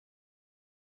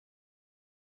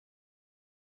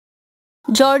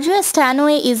Georgia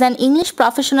Stanway is an English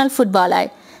professional footballer.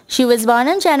 She was born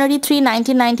on January 3,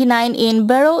 1999 in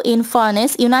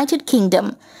Barrow-in-Furness, United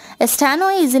Kingdom.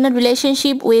 Stanway is in a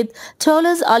relationship with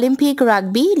Toulouse Olympique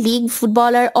rugby league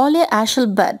footballer Olly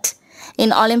Ashall-Bott.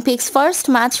 In Olympique's first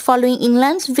match following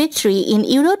England's victory in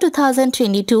Euro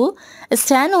 2022,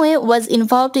 Stanway was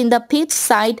involved in the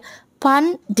pitch-side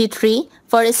punditry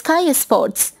for Sky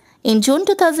Sports. In June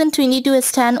 2022,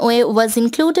 Stanway was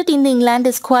included in the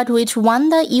England squad which won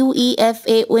the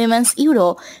UEFA Women's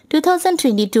Euro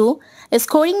 2022,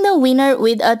 scoring the winner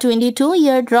with a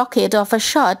 22-yard rocket of a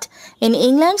shot in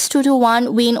England's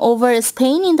 2-1 win over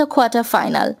Spain in the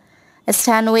quarter-final.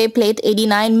 Stanway played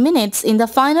 89 minutes in the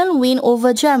final win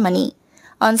over Germany.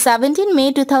 On 17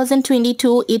 May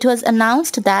 2022, it was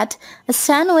announced that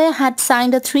Stanway had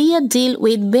signed a 3-year deal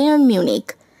with Bayern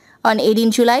Munich. On 18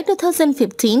 July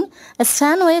 2015,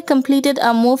 Stanway completed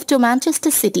a move to Manchester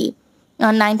City.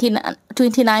 On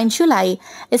 29 July,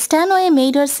 Stanway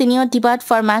made her senior debut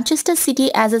for Manchester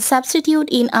City as a substitute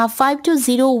in a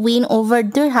 5-0 win over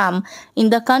Durham in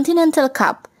the Continental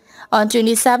Cup. On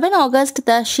 27 August,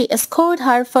 she scored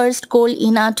her first goal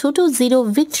in a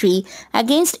 2-0 victory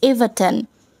against Everton.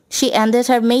 She ended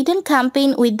her maiden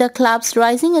campaign with the club's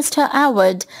Rising Star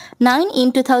Award.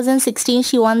 In 2016,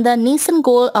 she won the Nissan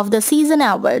Goal of the Season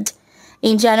Award.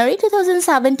 In January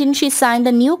 2017, she signed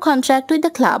a new contract with the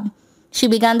club. She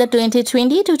began the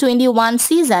 2020-21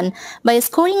 season by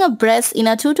scoring a brace in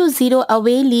a 2-0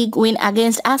 away league win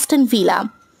against Aston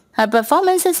Villa. Her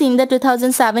performances in the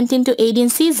 2017-18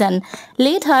 season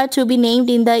led her to be named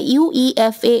in the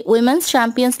UEFA Women's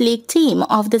Champions League Team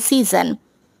of the Season.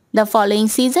 The following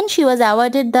season, she was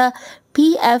awarded the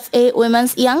PFA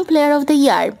Women's Young Player of the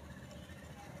Year.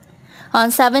 On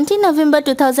 17 November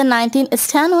 2019,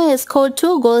 Stanway scored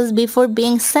 2 goals before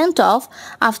being sent off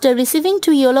after receiving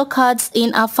 2 yellow cards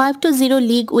in a 5-0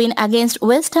 league win against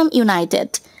West Ham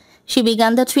United. She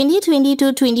began the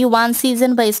 2020-21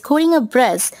 season by scoring a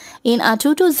brace in a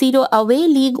 2-0 away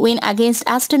league win against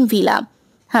Aston Villa.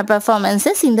 Her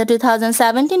performances in the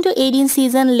 2017-18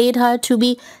 season led her to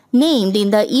be named in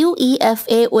the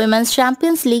UEFA Women's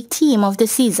Champions League Team of the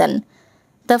Season.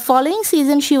 The following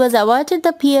season, she was awarded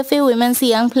the PFA Women's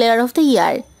Young Player of the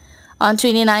Year. On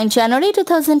 29 January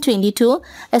 2022,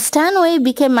 Stanway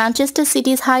became Manchester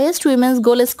City's highest women's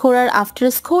goal scorer after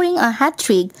scoring a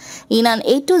hat-trick in an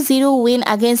 8-0 win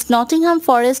against Nottingham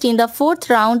Forest in the 4th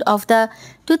round of the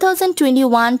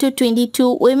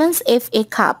 2021-22 Women's FA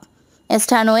Cup.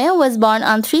 Stanway was born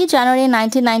on 3 January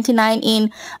 1999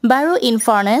 in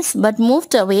Barrow-in-Furness but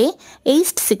moved away,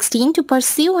 aged 16, to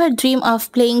pursue her dream of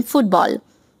playing football.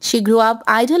 She grew up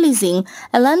idolizing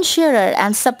Alan Shearer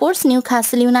and supports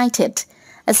Newcastle United.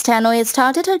 Stanway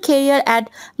started her career at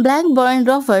Blackburn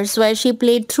Rovers where she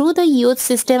played through the youth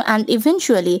system and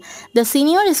eventually the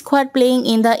senior squad playing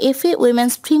in the FA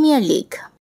Women's Premier League.